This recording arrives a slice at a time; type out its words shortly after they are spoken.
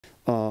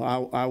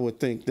I would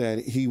think that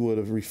he would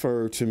have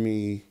referred to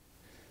me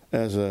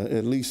as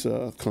at least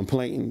a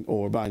complainant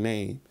or by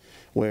name,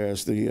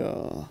 whereas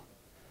in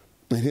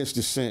his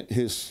dissent,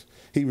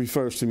 he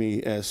refers to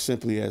me as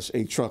simply as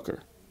a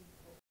trucker.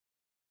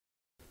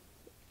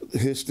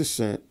 His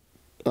dissent,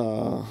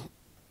 I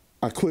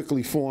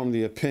quickly formed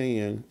the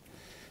opinion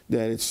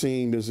that it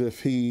seemed as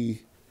if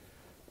he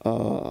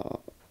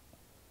wrote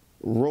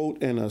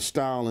in a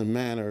style and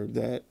manner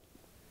that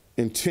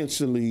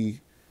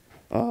intentionally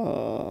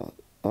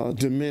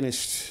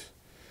diminished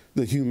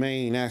the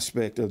humane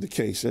aspect of the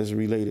case as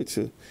related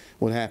to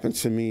what happened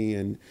to me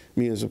and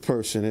me as a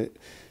person.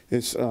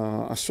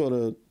 I sort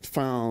of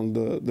found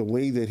the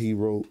way that he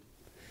wrote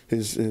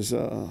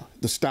the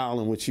style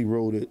in which he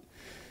wrote it.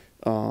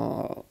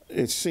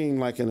 It seemed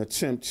like an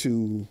attempt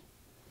to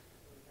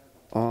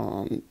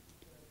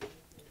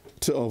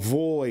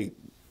avoid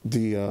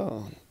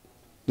the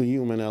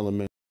human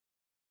element.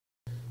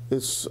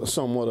 It's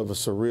somewhat of a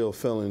surreal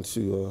feeling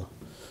to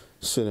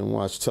sit and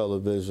watch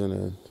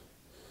television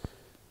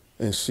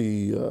and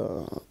see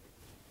a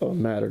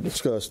matter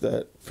discussed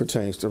that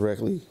pertains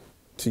directly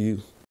to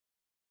you.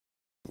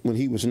 When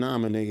he was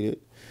nominated,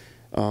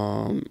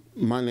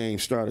 my name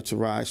started to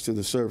rise to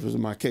the surface of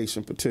my case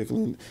in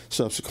particular, and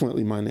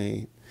subsequently my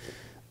name.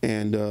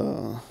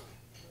 And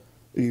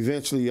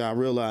eventually I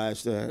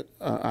realized that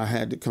I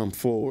had to come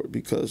forward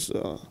because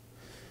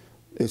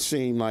it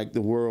seemed like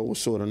the world was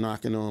sort of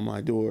knocking on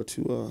my door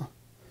to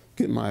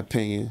get my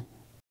opinion.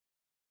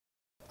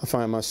 I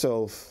find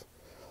myself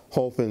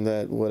hoping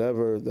that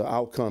whatever the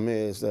outcome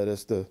is, that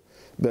it's the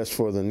best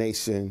for the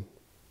nation.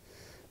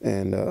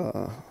 And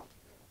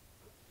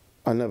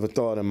I never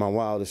thought in my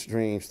wildest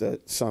dreams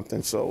that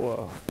something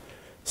so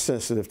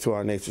sensitive to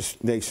our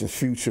nation's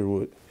future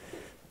would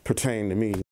pertain to me.